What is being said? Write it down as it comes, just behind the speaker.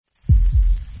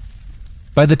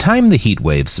By the time the heat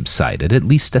wave subsided, at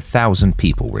least 1,000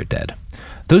 people were dead.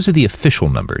 Those are the official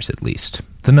numbers, at least.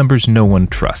 The numbers no one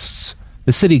trusts.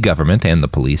 The city government and the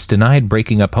police denied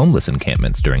breaking up homeless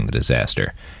encampments during the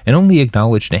disaster, and only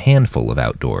acknowledged a handful of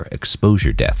outdoor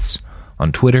exposure deaths.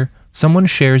 On Twitter, someone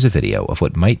shares a video of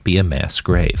what might be a mass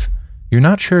grave. You're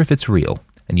not sure if it's real,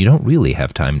 and you don't really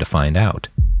have time to find out.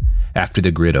 After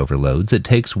the grid overloads, it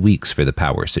takes weeks for the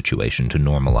power situation to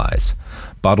normalize.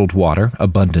 Bottled water,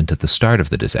 abundant at the start of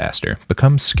the disaster,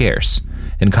 becomes scarce.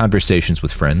 In conversations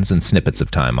with friends and snippets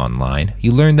of time online,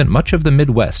 you learn that much of the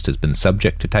Midwest has been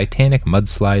subject to titanic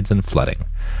mudslides and flooding.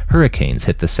 Hurricanes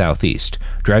hit the southeast,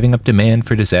 driving up demand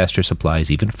for disaster supplies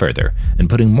even further and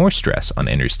putting more stress on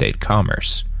interstate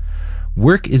commerce.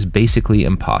 Work is basically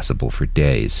impossible for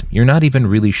days. You're not even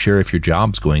really sure if your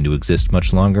job's going to exist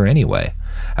much longer anyway.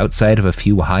 Outside of a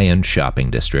few high-end shopping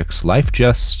districts, life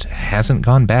just hasn't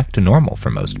gone back to normal for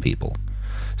most people.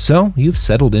 So, you've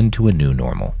settled into a new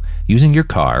normal, using your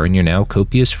car and your now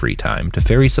copious free time to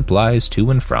ferry supplies to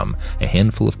and from a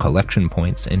handful of collection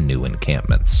points and new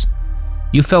encampments.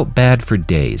 You felt bad for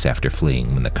days after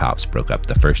fleeing when the cops broke up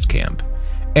the first camp.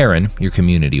 Aaron, your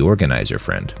community organizer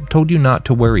friend, told you not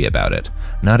to worry about it.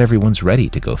 Not everyone's ready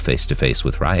to go face-to-face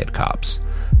with riot cops.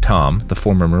 Tom, the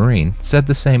former Marine, said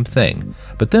the same thing,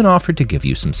 but then offered to give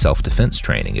you some self-defense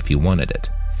training if you wanted it.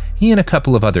 He and a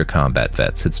couple of other combat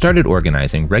vets had started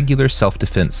organizing regular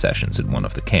self-defense sessions at one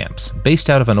of the camps, based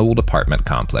out of an old apartment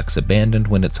complex abandoned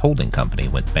when its holding company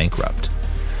went bankrupt.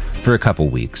 For a couple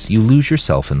weeks, you lose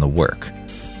yourself in the work.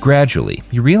 Gradually,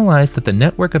 you realize that the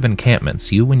network of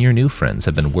encampments you and your new friends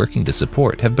have been working to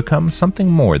support have become something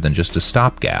more than just a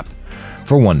stopgap.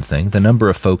 For one thing, the number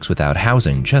of folks without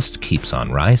housing just keeps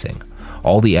on rising.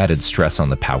 All the added stress on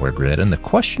the power grid and the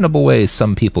questionable ways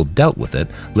some people dealt with it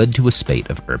led to a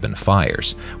spate of urban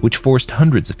fires, which forced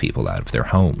hundreds of people out of their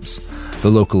homes.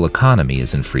 The local economy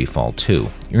is in free fall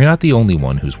too. You're not the only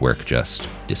one whose work just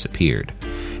disappeared.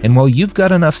 And while you've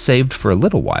got enough saved for a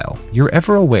little while, you're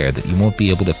ever aware that you won't be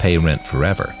able to pay rent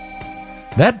forever.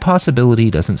 That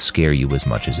possibility doesn't scare you as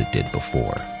much as it did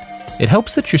before. It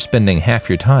helps that you're spending half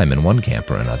your time in one camp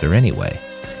or another anyway.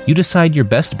 You decide your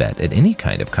best bet at any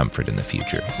kind of comfort in the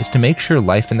future is to make sure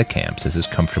life in the camps is as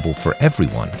comfortable for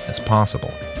everyone as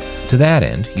possible. To that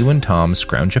end, you and Tom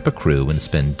scrounge up a crew and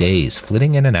spend days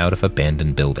flitting in and out of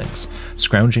abandoned buildings,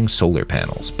 scrounging solar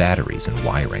panels, batteries, and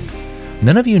wiring.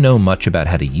 None of you know much about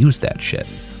how to use that shit,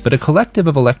 but a collective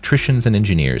of electricians and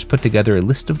engineers put together a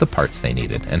list of the parts they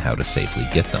needed and how to safely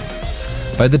get them.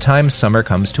 By the time summer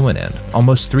comes to an end,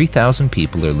 almost 3,000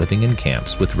 people are living in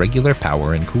camps with regular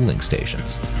power and cooling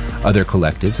stations. Other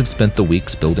collectives have spent the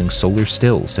weeks building solar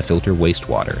stills to filter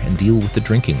wastewater and deal with the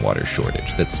drinking water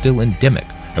shortage that's still endemic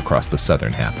across the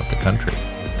southern half of the country.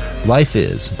 Life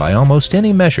is, by almost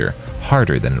any measure,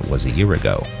 harder than it was a year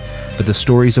ago. But the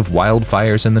stories of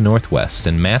wildfires in the Northwest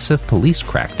and massive police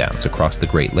crackdowns across the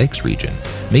Great Lakes region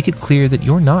make it clear that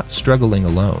you're not struggling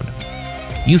alone.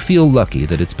 You feel lucky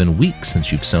that it's been weeks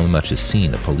since you've so much as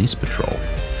seen a police patrol.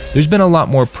 There's been a lot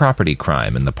more property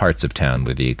crime in the parts of town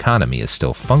where the economy is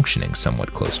still functioning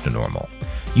somewhat close to normal.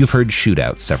 You've heard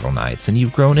shootouts several nights, and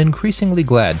you've grown increasingly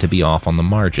glad to be off on the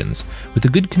margins with a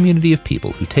good community of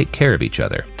people who take care of each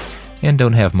other and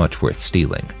don't have much worth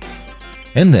stealing.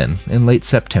 And then, in late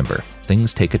September,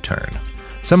 things take a turn.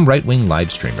 Some right-wing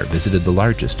live streamer visited the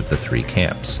largest of the three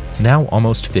camps, now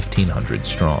almost 1,500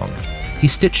 strong. He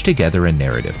stitched together a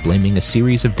narrative blaming a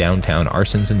series of downtown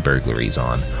arsons and burglaries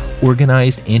on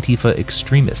organized Antifa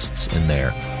extremists in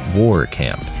their war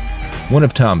camp. One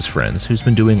of Tom's friends, who's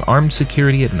been doing armed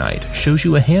security at night, shows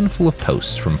you a handful of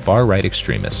posts from far-right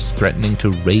extremists threatening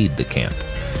to raid the camp.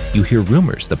 You hear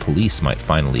rumors the police might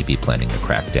finally be planning a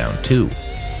crackdown too.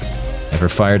 Ever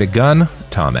fired a gun?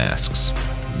 Tom asks.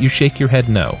 You shake your head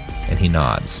no, and he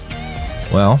nods.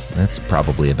 Well, it's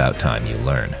probably about time you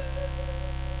learn.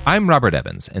 I'm Robert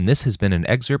Evans, and this has been an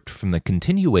excerpt from the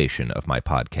continuation of my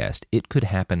podcast, It Could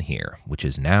Happen Here, which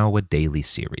is now a daily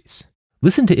series.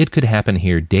 Listen to It Could Happen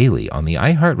Here daily on the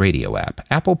iHeartRadio app,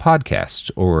 Apple Podcasts,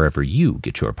 or wherever you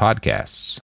get your podcasts.